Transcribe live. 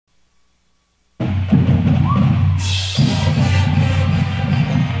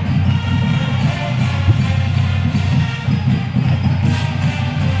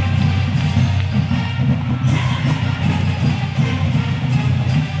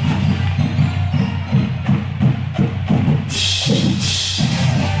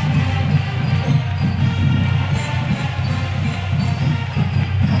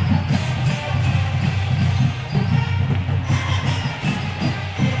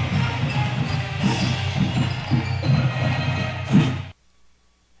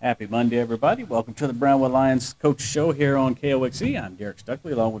Happy Monday, everybody. Welcome to the Brownwood Lions Coach Show here on KOXE. I'm Derek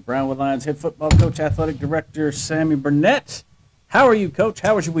Stuckley, along with Brownwood Lions head football coach, athletic director Sammy Burnett. How are you, Coach?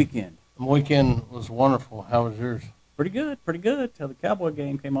 How was your weekend? The weekend was wonderful. How was yours? Pretty good. Till the Cowboy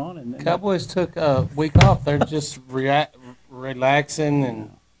game came on. And then Cowboys took a week off. They're just relaxing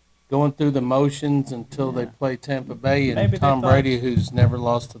and going through the motions until they play Tampa Bay and Maybe Tom Brady, who's never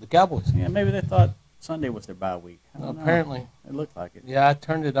lost to the Cowboys. Yeah, maybe they thought Sunday was their bye week. Apparently. It looked like it. Yeah, I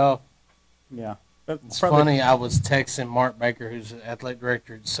turned it off. Yeah. It's funny, I was texting Mark Baker, who's the athletic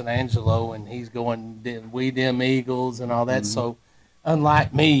director at San Angelo, and he's going, we them Eagles and all that. Mm-hmm. So,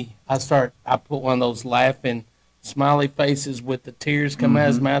 unlike me, I put one of those laughing smiley faces with the tears come out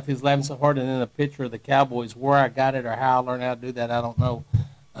of his mouth. He's laughing so hard, and then a picture of the Cowboys. Where I got it or how I learned how to do that, I don't know.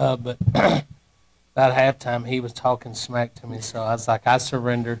 But about halftime, he was talking smack to me, so I was like, I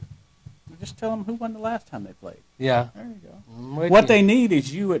surrender. Just tell them who won the last time they played. Yeah. There you go. What they need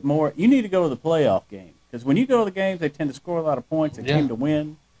is you need to go to the playoff game. Because when you go to the games, they tend to score a lot of points. They tend to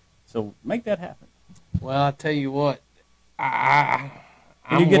win. So make that happen. Well, I tell you what.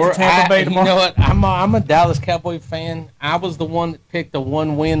 You get to Tampa Bay tomorrow? You know what? I'm a Dallas Cowboy fan. I was the one that picked the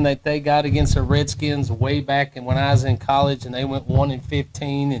one win that they got against the Redskins way back when I was in college, and they went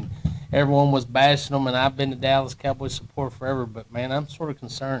 1-15, and everyone was bashing them, and I've been a Dallas Cowboy supporter forever. But, man, I'm sort of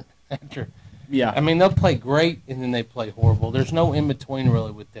concerned. I mean, they'll play great, and then they play horrible. There's no in-between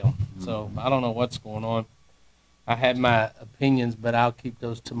really with them. So I don't know what's going on. I have my opinions, but I'll keep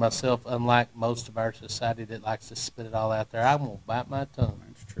those to myself, unlike most of our society that likes to spit it all out there. I'm going to bite my tongue.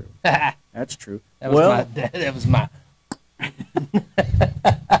 That's true. That's true. That was my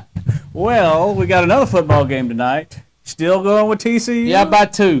Well, we got another football game tonight. Still going with TCU? Yeah, by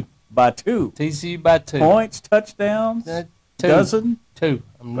two. By two. TCU by two. Points, touchdowns, dozen? Two.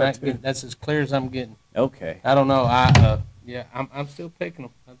 That's as clear as I'm getting. Okay. I don't know. I'm still picking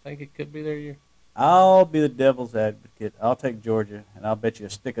them. I think it could be their year. I'll be the devil's advocate. I'll take Georgia, and I'll bet you a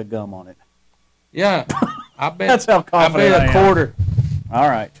stick of gum on it. Yeah, I bet. That's how confident I bet a quarter. All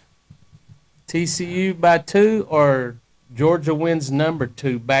right. TCU by two, or Georgia wins number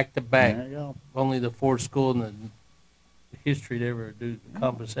 2 back to back. There you go. Only the 4th school in the history to ever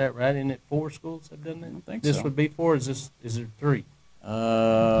accomplish that, right? Isn't it 4 schools have done that? I don't think this so. would be 4. Is it 3?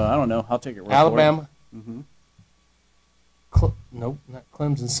 I don't know. I'll take it. Alabama. Mm-hmm. Nope, not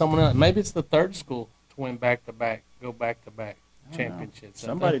Clemson. Someone else. Maybe it's the 3rd school to win back-to-back, go back-to-back championships.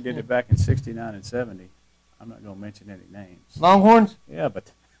 Somebody did it back in '69 and '70. I'm not going to mention any names. Longhorns? Yeah,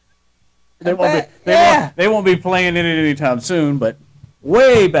 but they won't be playing in it anytime soon. But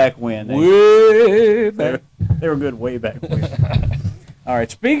way back when, they were good way back when. All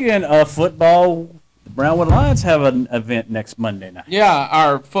right. Speaking of football, the Brownwood Lions have an event next Monday night. Yeah,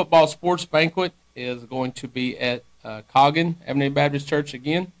 our football sports banquet is going to be at Coggin Avenue Baptist Church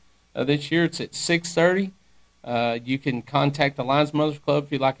again this year. It's at 6:30. You can contact the Lions Mothers Club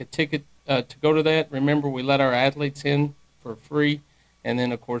if you'd like a ticket to go to that. Remember, we let our athletes in for free, and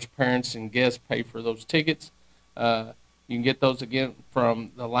then, of course, parents and guests pay for those tickets. You can get those again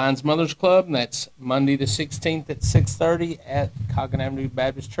from the Lions Mothers Club, and that's Monday the 16th at 6:30 at Coggin Avenue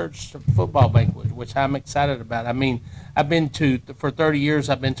Baptist Church football banquet, which I'm excited about. I mean, for 30 years,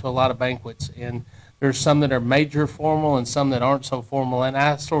 I've been to a lot of banquets, and there's some that are major formal and some that aren't so formal, and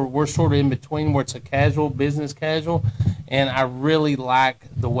we're sort of in between where it's a casual, business casual, and I really like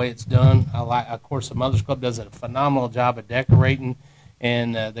the way it's done. Of course, the Mothers Club does a phenomenal job of decorating,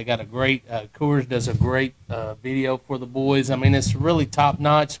 and they got a great, Coors does a great video for the boys. I mean, it's really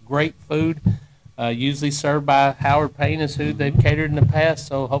top-notch, great food, usually served by Howard Payne is who they've catered in the past,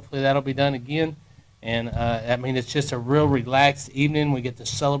 so hopefully that'll be done again. And, I mean, it's just a real relaxed evening. We get to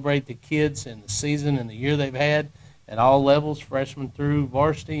celebrate the kids and the season and the year they've had at all levels, freshman through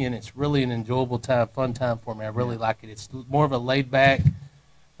varsity, and it's really an enjoyable time, fun time for me. I really like it. It's more of a laid-back,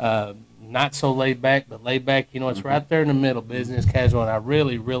 not so laid-back, but laid-back. You know, it's right there in the middle, business, casual, and I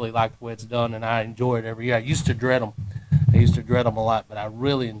really, really like the way it's done, and I enjoy it every year. I used to dread them. A lot, but I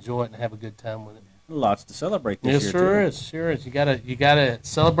really enjoy it and have a good time with it. Lots to celebrate this year, too. Yes, sure is. You gotta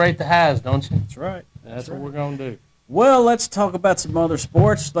celebrate the highs, don't you? That's right. That's what we're gonna do. Well, let's talk about some other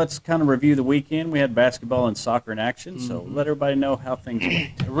sports. Let's kind of review the weekend. We had basketball and soccer in action, so let everybody know how things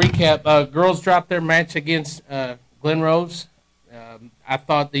went. Recap: girls dropped their match against Glen Rose. I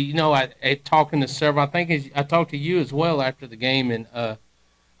thought that talking to several. I talked to you as well after the game, and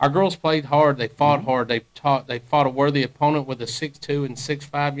our girls played hard. They fought hard. They fought a worthy opponent with a 6'2" and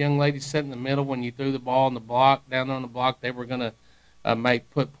 6'5" young lady sitting in the middle. When you threw the ball on the block, down on the block, they were going to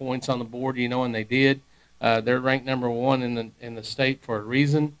put points on the board, and they did. They're ranked number 1 in the state for a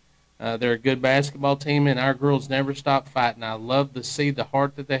reason. They're a good basketball team, and our girls never stop fighting. I love to see the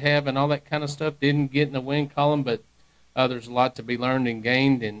heart that they have and all that kind of stuff. Didn't get in the win column, but there's a lot to be learned and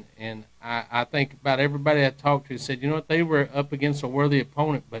gained. And I think about everybody I talked to said, you know what, they were up against a worthy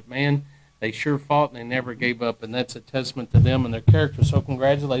opponent, but, man, they sure fought and they never gave up, and that's a testament to them and their character. So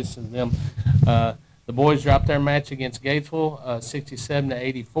congratulations to them. The boys dropped their match against Gatesville,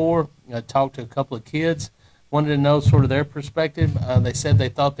 67-84. Talked to a couple of kids. Wanted to know sort of their perspective. They said they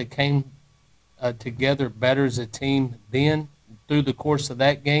thought they came together better as a team then through the course of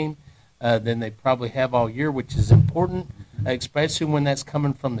that game than they probably have all year, which is important, especially when that's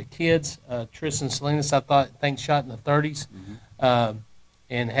coming from the kids. Tristan Salinas, I think, shot in the 30s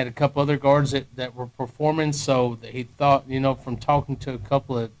and had a couple other guards that were performing. So he thought, from talking to a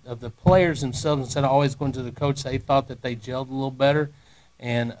couple of the players themselves, instead of always going to the coach, they thought that they gelled a little better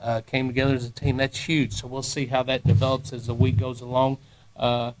and came together as a team. That's huge. So we'll see how that develops as the week goes along.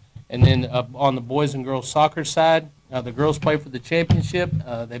 And then on the boys and girls soccer side, the girls play for the championship.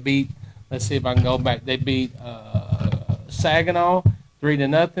 They beat, let's see if I can go back, they beat Saginaw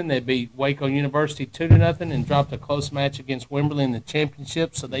 3-0. They beat Waco University 2-0 and dropped a close match against Wimberley in the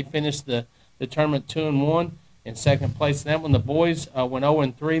championship. So they finished the tournament 2-1. In second place in that one, the boys went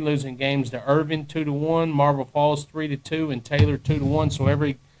 0-3, losing games to Irving 2-1, Marble Falls 3-2, and Taylor 2-1. So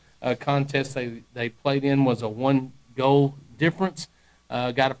every contest they played in was a 1-goal difference.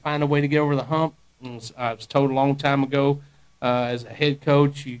 Got to find a way to get over the hump. I was told a long time ago, as a head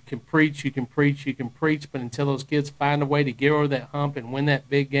coach, you can preach, but until those kids find a way to get over that hump and win that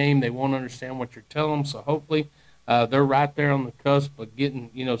big game, they won't understand what you're telling them. So hopefully they're right there on the cusp of getting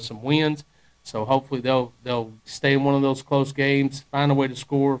some wins. So hopefully they'll stay in one of those close games, find a way to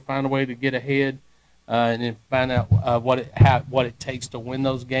score, find a way to get ahead, and then find out what it takes to win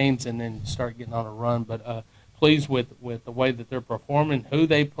those games, and then start getting on a run. But pleased with the way that they're performing, who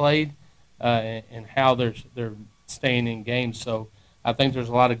they played, and how they're staying in games. So I think there's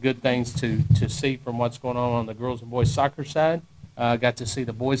a lot of good things to see from what's going on the girls and boys soccer side. I got to see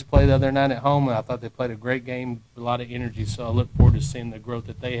the boys play the other night at home, and I thought they played a great game, a lot of energy. So I look forward to seeing the growth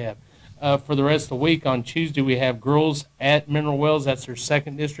that they have. For the rest of the week, on Tuesday, we have girls at Mineral Wells. That's their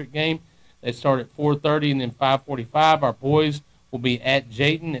second district game. They start at 4:30 and then 5:45. Our boys will be at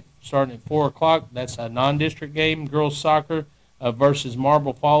Jayton starting at 4 o'clock. That's a non-district game. Girls soccer versus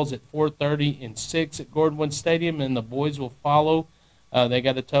Marble Falls at 4:30 and 6 at Gordonwood Stadium, and the boys will follow. They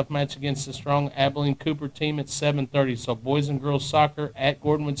got a tough match against the strong Abilene Cooper team at 7:30. So boys and girls soccer at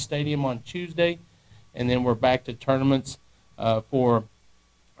Gordonwood Stadium on Tuesday, and then we're back to tournaments for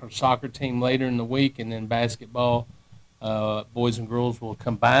our soccer team later in the week, and then basketball, boys and girls will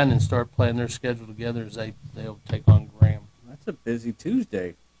combine and start playing their schedule together as they'll take on Graham. That's a busy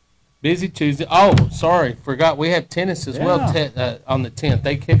Tuesday. Busy Tuesday. Oh, sorry, forgot. We have tennis as well on the 10th.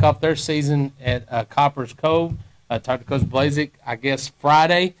 They kick off their season at Copper's Cove. Talked to Coach Blazik, I guess,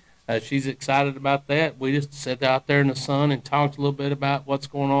 Friday. She's excited about that. We just sat out there in the sun and talked a little bit about what's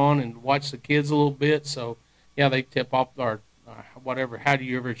going on and watched the kids a little bit. So, yeah, they tip off our whatever. How do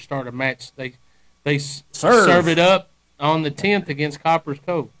you ever start a match? They serve it up on the 10th against Copper's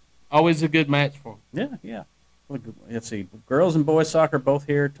Cove. Always a good match for them. Yeah. Let's see. Girls and boys soccer both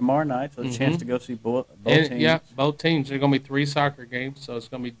here tomorrow night, so a chance to go see both teams. Yeah, both teams. There are going to be 3 soccer games, so it's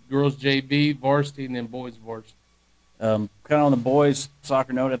going to be girls JV, varsity, and then boys varsity. Kind of on the boys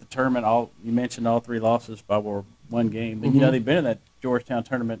soccer note at the tournament, you mentioned all 3 losses by one game. But, they've been in that Georgetown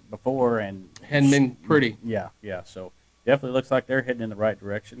tournament before and hadn't been pretty. Yeah. So definitely looks like they're heading in the right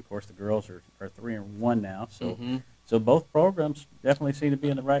direction. Of course, the girls are 3-1 now, so. So both programs definitely seem to be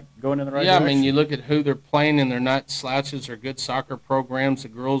going in the right direction. Yeah, I mean, you look at who they're playing, and they're not slouches. They're good soccer programs. The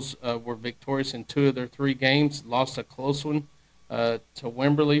girls were victorious in 2 of their 3 games, lost a close one to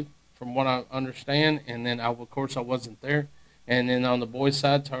Wimberley, from what I understand. And then, of course, I wasn't there. And then on the boys'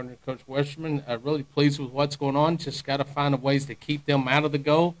 side, talking to Coach Westerman, really pleased with what's going on. Just got to find ways to keep them out of the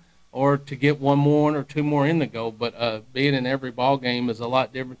goal, or to get 1 more or 2 more in the goal. But being in every ball game is a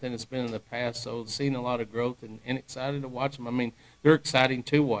lot different than it's been in the past. So seeing a lot of growth and excited to watch them. I mean, they're exciting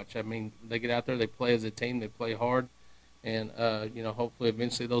to watch. I mean, they get out there, they play as a team, they play hard. And, hopefully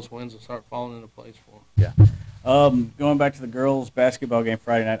eventually those wins will start falling into place for them. Yeah. Going back to the girls' basketball game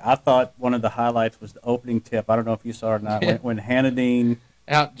Friday night, I thought one of the highlights was the opening tip. I don't know if you saw it or not. When Hannah Dean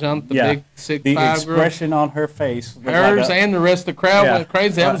out jumped the big 6'5" girl. The expression on her face. Hers and the rest of the crowd went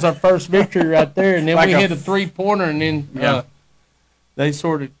crazy. That was our first victory right there. And then we hit a 3-pointer, and then they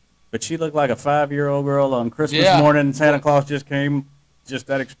sort of. But she looked like a 5-year-old girl on Christmas morning, and Santa Claus just came. Just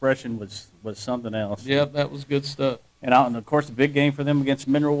that expression was something else. Yep, that was good stuff. And of course, the big game for them against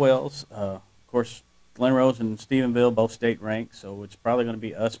Mineral Wells. Of course, Glen Rose and Stephenville both state ranked, so it's probably going to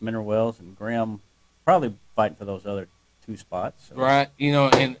be us, Mineral Wells, and Graham probably fighting for those other 2 spots. So. Right.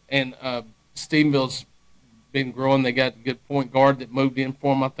 And Stephenville's been growing. They got a good point guard that moved in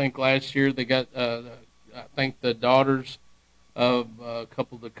for them, I think, last year. They got, I think, the daughters of a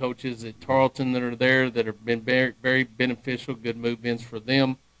couple of the coaches at Tarleton that are there that have been very, very beneficial, good move-ins for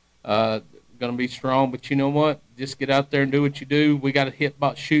them. Going to be strong, but you know what? Just get out there and do what you do. We got to hit,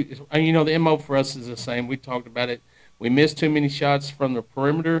 shoot. The MO for us is the same. We talked about it. We miss too many shots from the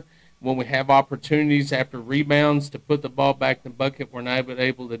perimeter. When we have opportunities after rebounds to put the ball back in the bucket, we're not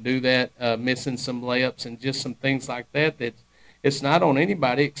able to do that, missing some layups and just some things like that. It's not on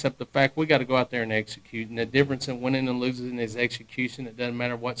anybody except the fact we got to go out there and execute. And the difference in winning and losing is execution. It doesn't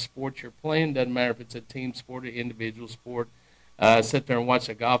matter what sport you're playing. It doesn't matter if it's a team sport or individual sport. I sat there and watched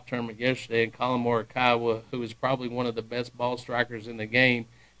a golf tournament yesterday, and Colin Morikawa, who is probably one of the best ball strikers in the game,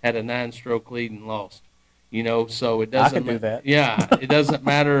 had a 9-stroke lead and lost. So it doesn't. I can do that. Yeah, it doesn't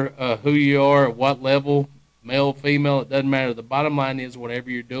matter who you are, at what level, male, female. It doesn't matter. The bottom line is,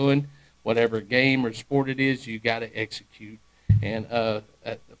 whatever you're doing, whatever game or sport it is, you got to execute. And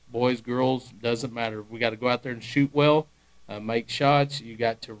boys, girls, doesn't matter. We got to go out there and shoot well, make shots. You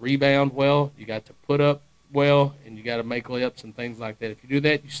got to rebound well. You got to put up well, and you got to make layups and things like that. If you do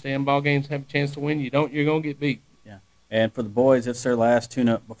that, you stay in ball games, have a chance to win. You don't, you're going to get beat. Yeah. And for the boys, it's their last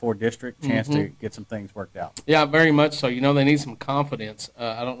tune-up before district, chance to get some things worked out. Yeah, very much so. They need some confidence.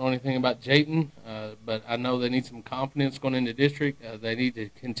 I don't know anything about Jayton, but I know they need some confidence going into district. They need to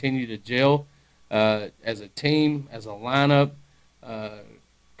continue to gel as a team, as a lineup.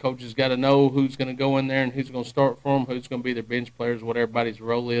 Coaches got to know who's going to go in there and who's going to start for them, who's going to be their bench players, what everybody's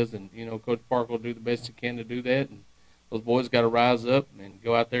role is. And, Coach Park will do the best he can to do that. And those boys got to rise up and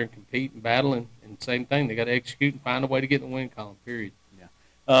go out there and compete and battle. And same thing, they got to execute and find a way to get in the win column, period. Yeah.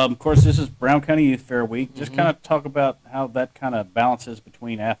 Of course, this is Brown County Youth Fair Week. Just kind of talk about how that kind of balances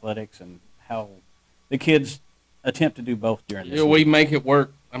between athletics and how the kids attempt to do both during this week. We make it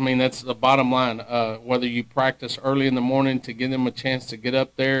work. I mean, that's the bottom line. Whether you practice early in the morning to give them a chance to get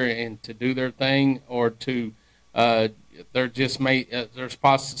up there and to do their thing, or to they're just there's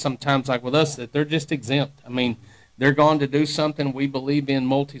sometimes like with us that they're just exempt. I mean, they're going to do something. We believe in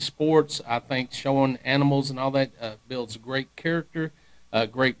multi-sports. I think showing animals and all that builds great character,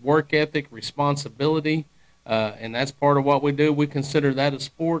 great work ethic, responsibility, and that's part of what we do. We consider that a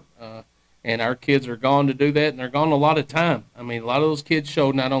sport. And our kids are gone to do that, and they're gone a lot of time. I mean, a lot of those kids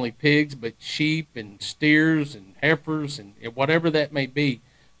show not only pigs, but sheep and steers and heifers and whatever that may be.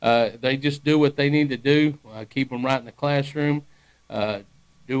 They just do what they need to do, keep them right in the classroom,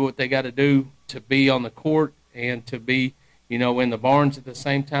 do what they got to do to be on the court and to be, in the barns at the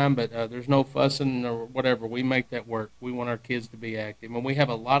same time. But there's no fussing or whatever. We make that work. We want our kids to be active. And we have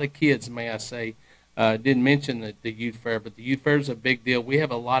a lot of kids, may I say, didn't mention the youth fair, but the youth fair is a big deal. We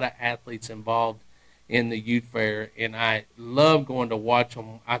have a lot of athletes involved in the youth fair, and I love going to watch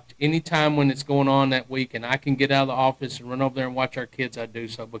them. Anytime when it's going on that week and I can get out of the office and run over there and watch our kids, I do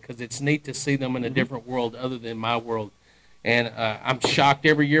so, because it's neat to see them in a different world other than my world. And I'm shocked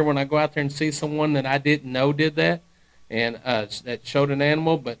every year when I go out there and see someone that I didn't know did that, and that showed an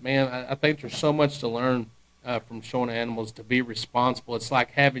animal. But, man, I think there's so much to learn from showing animals to be responsible. It's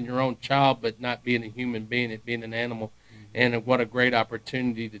like having your own child but not being a human being, it being an animal. And what a great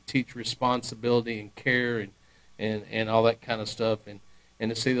opportunity to teach responsibility and care and all that kind of stuff. And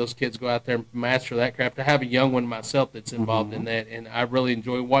to see those kids go out there and master that craft. I have a young one myself that's involved in that, and I really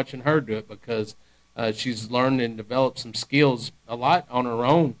enjoy watching her do it, because she's learned and developed some skills a lot on her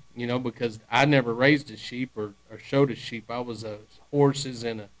own, because I never raised a sheep or showed a sheep. I was a horses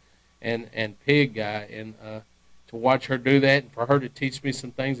and pig guy, and to watch her do that and for her to teach me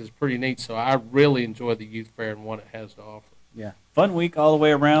some things is pretty neat. So I really enjoy the youth fair and what it has to offer. Yeah, fun week all the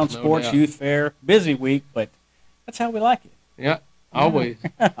way around. Sports, no youth fair, busy week, but that's how we like it. Yeah, always.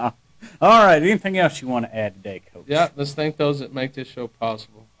 All right, anything else you want to add today, Coach? Yeah, let's thank those that make this show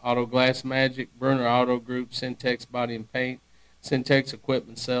possible. Auto Glass Magic, Bruner Auto Group, Syntex Body and Paint, Syntex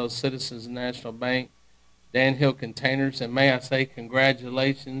Equipment Sales, Citizens National Bank, Dan Hill Containers, and may I say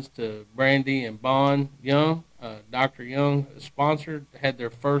congratulations to Brandy and Bon Young. Dr. Young sponsored, had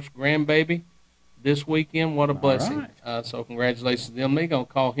their first grandbaby this weekend. What a blessing. Right. So congratulations to them. They're going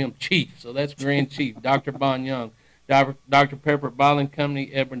to call him Chief, so that's Grand Chief, Dr. Bon Young. Dr. Pepper Bottling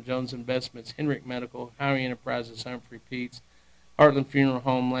Company, Edwin Jones Investments, Henrik Medical, Howry Enterprises, Humphrey Peets, Heartland Funeral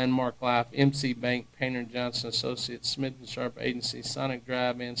Home, Landmark Life, MC Bank, Painter & Johnson Associates, Smith & Sharp Agency, Sonic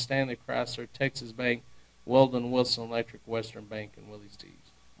Drive-In, Stanley Chrysler, Texas Bank, Weldon Wilson Electric, Western Bank, and Willie's Tees.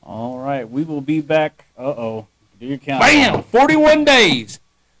 All right, we will be back. Do your count. Bam! 41 days.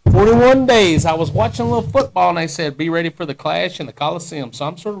 41 days. I was watching a little football, and they said, be ready for the Clash in the Coliseum. So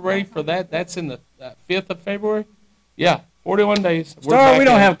I'm sort of ready for that. That's in the 5th of February. Yeah, 41 days. Star, we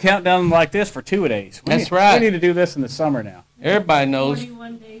don't have a countdown like this for 2 days. That's right. We need to do this in the summer now. Everybody knows.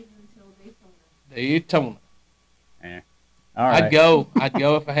 41 days until Daytona. Daytona. Yeah. All right. I'd go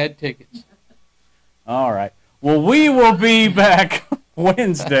if I had tickets. All right. Well, we will be back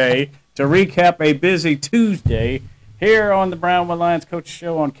Wednesday to recap a busy Tuesday here on the Brownwood Lions Coach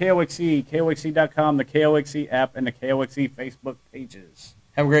Show on KOXE, KOXE.com, the KOXE app, and the KOXE Facebook pages.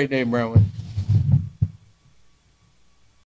 Have a great day, Brownwood.